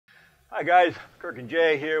Hi guys, Kirk and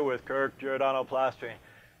Jay here with Kirk, Giordano Plastering.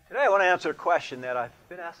 Today I want to answer a question that I've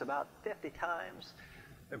been asked about 50 times.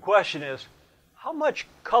 The question is, how much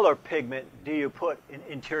color pigment do you put in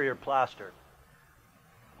interior plaster?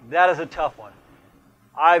 That is a tough one.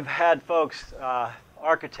 I've had folks,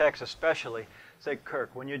 architects especially, say, Kirk,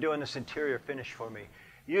 when you're doing this interior finish for me,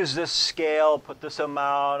 use this scale, put this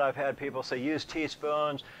amount. I've had people say, use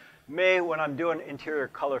teaspoons. Me, when I'm doing interior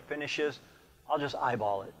color finishes, I'll just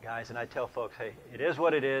eyeball it, guys. And I tell folks, hey, it is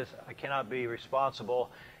what it is. I cannot be responsible.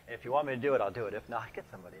 If you want me to do it, I'll do it. If not, get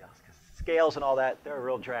somebody else. Because scales and all that, they're a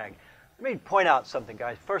real drag. Let me point out something,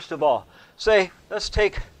 guys. First of all, say, let's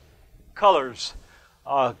take colors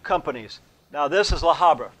companies. Now, this is La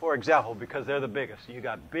Habra, for example, because they're the biggest. You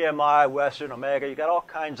got BMI, Western, Omega. You got all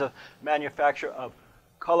kinds of manufacture of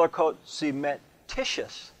color coat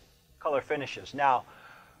cementitious color finishes. Now,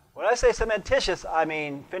 when I say cementitious, I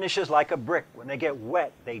mean finishes like a brick. When they get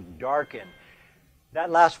wet, they darken.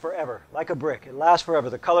 That lasts forever, like a brick. It lasts forever.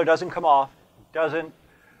 The color doesn't come off, doesn't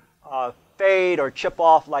fade or chip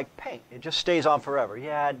off like paint. It just stays on forever.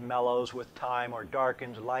 Yeah, it mellows with time or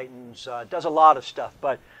darkens, lightens, does a lot of stuff.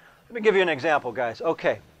 But let me give you an example, guys.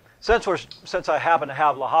 Okay, since I happen to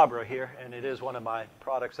have La Habra here, and it is one of my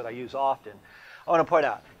products that I use often, I want to point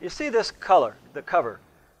out, you see this color, the cover.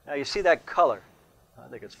 Now you see that color. I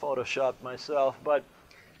think it's photoshopped myself, but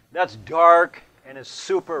that's dark and it's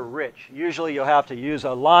super rich. Usually you'll have to use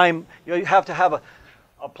a lime, you have to have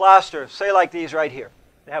a plaster, say like these right here.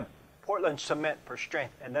 They have Portland cement for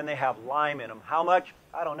strength, and then they have lime in them. How much?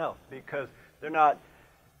 I don't know, because they're not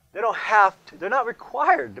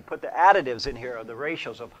required to put the additives in here or the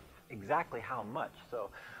ratios of exactly how much. So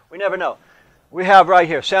we never know. We have right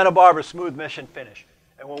here Santa Barbara Smooth Mission Finish.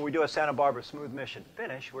 And when we do a Santa Barbara Smooth Mission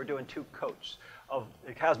Finish, we're doing 2 coats.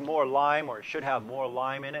 It has more lime, or it should have more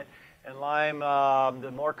lime in it. And lime,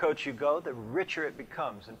 the more coats you go, the richer it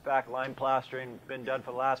becomes. In fact, lime plastering has been done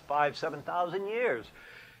for the last 5,000 to 7,000 years.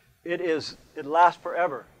 It lasts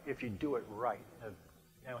forever if you do it right.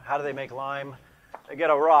 How do they make lime? They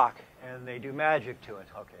get a rock and they do magic to it.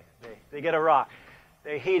 Okay, they get a rock.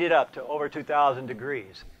 They heat it up to over 2,000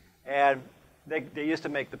 degrees. And they used to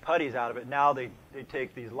make the putties out of it. Now they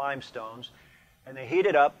take these limestones and they heat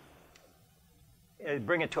it up and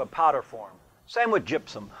bring it to a powder form. Same with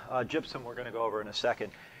gypsum. Gypsum we're going to go over in a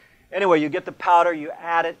second. Anyway, you get the powder, you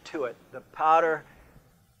add it to it. The powder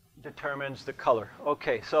determines the color.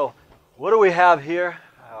 Okay, so what do we have here?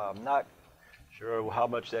 I'm not sure how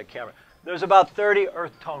much that camera. There's about 30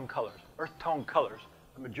 earth tone colors. Earth tone colors.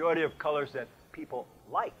 The majority of colors that people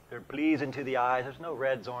like. They're pleasing to the eyes. There's no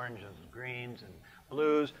reds, oranges, greens, and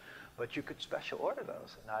blues, but you could special order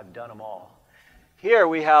those, and I've done them all. Here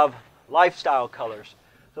we have lifestyle colors.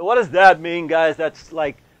 So what does that mean, guys? That's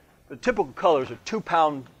like the typical colors are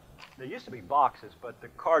 2-pound. There used to be boxes, but the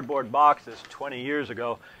cardboard boxes 20 years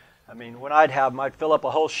ago, I mean, when I'd have them, I'd fill up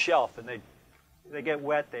a whole shelf, and they get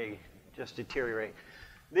wet, they just deteriorate.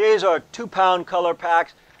 These are 2-pound color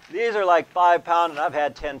packs. These are like 5-pound, and I've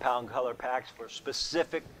had 10-pound color packs for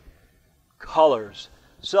specific colors.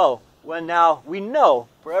 So when now we know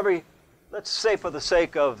for every, let's say for the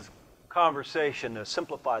sake of conversation to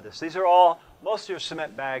simplify this, these are all, most of your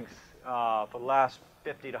cement bags for the last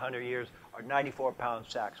 50 to 100 years are 94-pound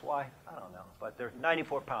sacks. Why? I don't know, but they're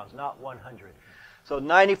 94 pounds, not 100. So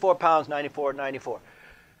 94 pounds, 94, 94.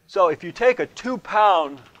 So if you take a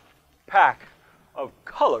 2-pound pack of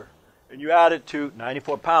color and you add it to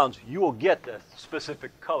 94 pounds, you will get the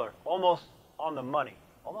specific color almost on the money.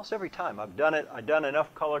 Almost every time. I've done it. I've done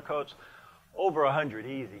enough color coats, over 100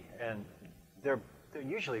 easy, and they're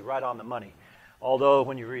usually right on the money. Although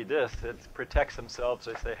when you read this, it protects themselves.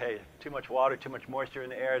 They say, hey, too much water, too much moisture in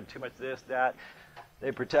the air, too much this, that.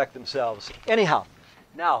 They protect themselves. Anyhow,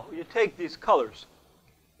 now you take these colors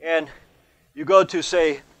and you go to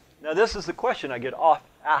say, now this is the question I get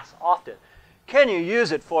asked often. Can you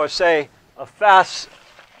use it for, say, a fast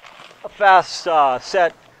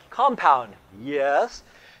set compound? Yes.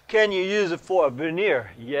 Can you use it for a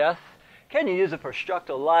veneer? Yes. Can you use it for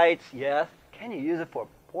structural lights? Yes. Can you use it for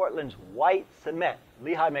Portland's white cement?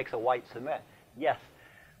 Lehigh makes a white cement. Yes.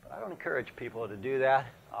 But I don't encourage people to do that.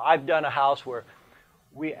 I've done a house where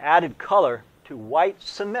we added color to white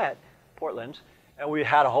cement, Portland's, and we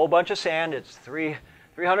had a whole bunch of sand. It's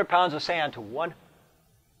 300 pounds of sand to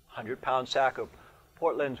 100-pound sack of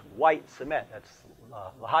Portland's white cement. That's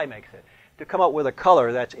Lehigh makes it, to come up with a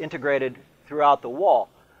color that's integrated throughout the wall.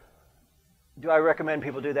 Do I recommend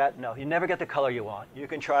people do that? No. You never get the color you want. You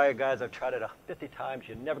can try it, guys. I've tried it 50 times.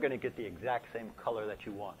 You're never going to get the exact same color that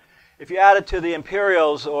you want. If you add it to the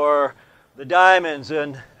Imperials or the Diamonds,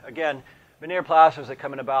 and again, veneer plasters that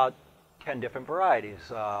come in about 10 different varieties,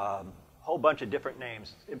 whole bunch of different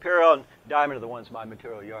names. Imperial and Diamond are the ones my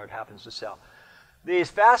material yard happens to sell.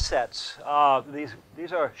 These fast sets,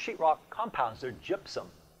 these are sheetrock compounds. They're gypsum.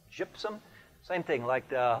 Gypsum, same thing like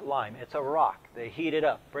the lime. It's a rock. They heat it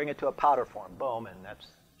up, bring it to a powder form, boom, and that's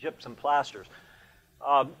gypsum plasters.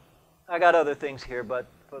 I got other things here, but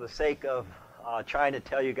for the sake of trying to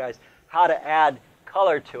tell you guys how to add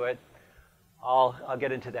color to it, I'll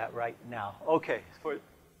get into that right now. Okay,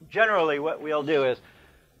 generally what we'll do is,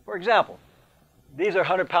 for example, these are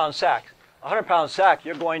 100-pound sacks. A 100-pound sack,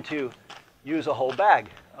 you're going to use a whole bag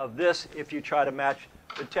of this if you try to match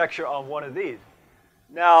the texture on one of these.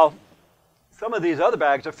 Now, some of these other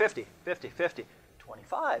bags are 50, 50, 50,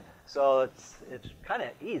 25. So it's kind of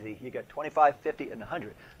easy. You get 25, 50, and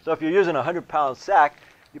 100. So if you're using a 100-pound sack,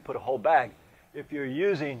 you put a whole bag. If you're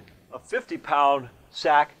using a 50-pound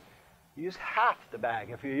sack, you use half the bag.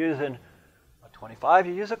 If you're using a 25,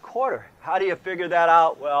 you use a quarter. How do you figure that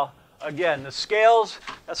out? Well, again, the scales,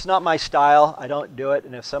 that's not my style. I don't do it.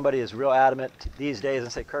 And if somebody is real adamant these days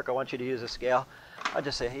and say, Kirk, I want you to use a scale, I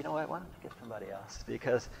just say, hey, you know what, why don't you get somebody else?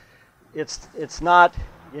 Because it's not,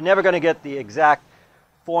 you're never going to get the exact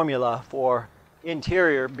formula for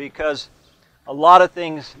interior because a lot of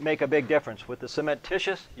things make a big difference. With the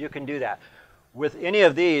cementitious, you can do that. With any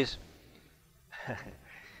of these,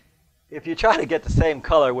 if you try to get the same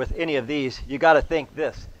color with any of these, you got to think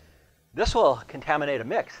this. This will contaminate a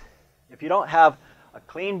mix. If you don't have a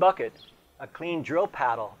clean bucket, a clean drill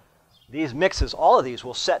paddle, these mixes, all of these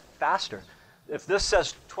will set faster. If this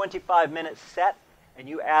says 25 minutes set and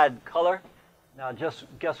you add color, now just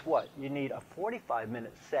guess what? You need a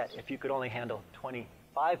 45-minute set if you could only handle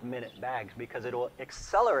 25-minute bags because it will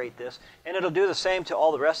accelerate this and it'll do the same to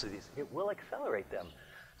all the rest of these. It will accelerate them.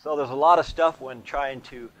 So there's a lot of stuff when trying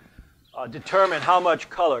to determine how much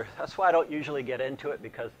color. That's why I don't usually get into it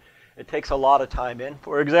because it takes a lot of time in.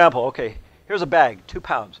 For example, okay, here's a bag, 2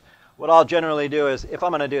 pounds. What I'll generally do is, if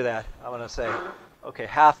I'm going to do that, I'm going to say, okay,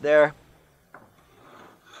 half there,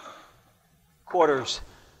 quarters.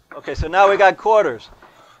 Okay, so now we got quarters.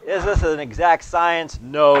 Is this an exact science?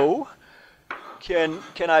 No. Can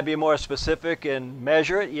I be more specific and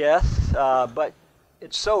measure it? Yes, but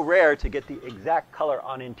it's so rare to get the exact color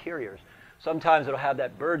on interiors. Sometimes it'll have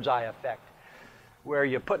that bird's eye effect where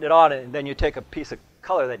you're putting it on and then you take a piece of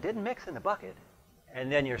color that didn't mix in the bucket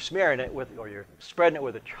and then you're smearing it with, or you're spreading it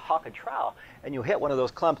with a chalk trowel and you hit one of those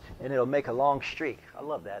clumps and it'll make a long streak. I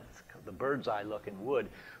love that. It's the bird's eye look in wood.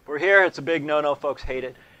 For here, it's a big no-no. Folks hate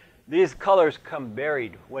it. These colors come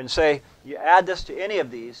buried. When, say, you add this to any of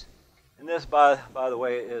these, and this, by the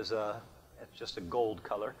way, is it's just a gold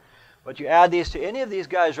color. But you add these to any of these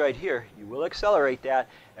guys right here, you will accelerate that.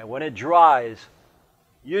 And when it dries,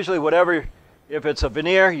 usually whatever, if it's a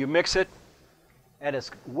veneer, you mix it, and it's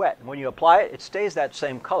wet. And when you apply it, it stays that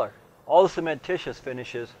same color. All the cementitious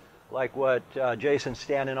finishes, like what Jason's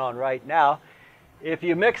standing on right now, if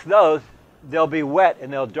you mix those, they'll be wet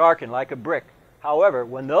and they'll darken like a brick. However,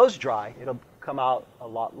 when those dry, it'll come out a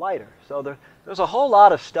lot lighter. So there's a whole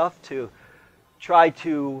lot of stuff to try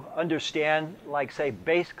to understand, like say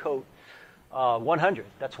base coat 100,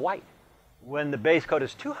 that's white. When the base coat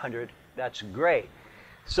is 200, that's gray.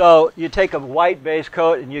 So you take a white base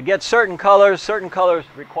coat and you get certain colors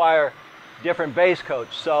require different base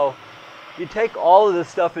coats. So you take all of this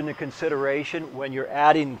stuff into consideration when you're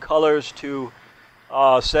adding colors to,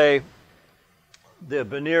 say, the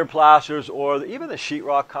veneer plasters or even the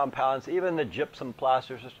sheetrock compounds, even the gypsum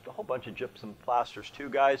plasters. There's a whole bunch of gypsum plasters too,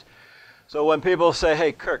 guys. So when people say,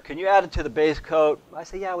 hey, Kirk, can you add it to the base coat? I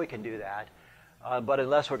say, yeah, we can do that. But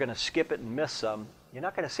unless we're going to skip it and miss some, you're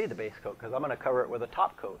not going to see the base coat because I'm going to cover it with a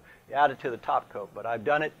top coat. You add it to the top coat, but I've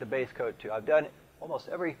done it the base coat too. I've done it almost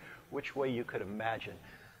every which way you could imagine.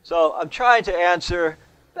 So I'm trying to answer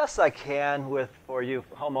best I can for you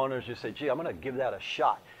homeowners who say, gee, I'm going to give that a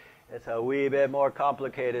shot. It's a wee bit more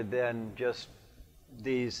complicated than just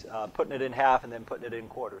these putting it in half and then putting it in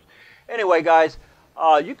quarters. Anyway, guys,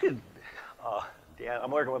 you could, Dan,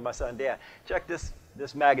 I'm working with my son Dan. Check this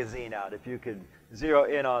magazine out if you could zero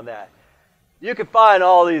in on that. You can find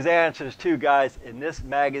all these answers too, guys, in this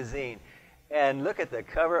magazine. And look at the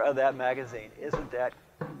cover of that magazine. Isn't that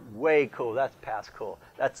way cool? That's past cool.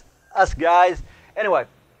 That's us, guys. Anyway,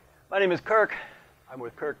 my name is Kirk. I'm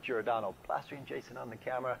with Kirk, Giordano, Plastering, Jason on the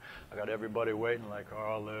camera. I got everybody waiting like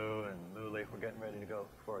Arlu and Luli. We're getting ready to go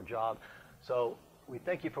for a job. So we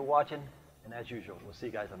thank you for watching, and as usual, we'll see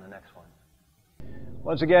you guys on the next one.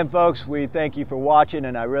 Once again, folks, we thank you for watching,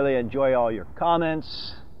 and I really enjoy all your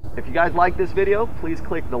comments. If you guys like this video, please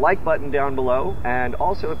click the like button down below, and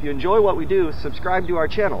also if you enjoy what we do, subscribe to our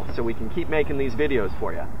channel so we can keep making these videos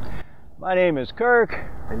for you. My name is Kirk.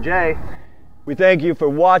 And Jay. We thank you for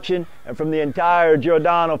watching, and from the entire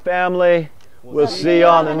Giordano family, we'll see you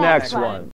on the next one.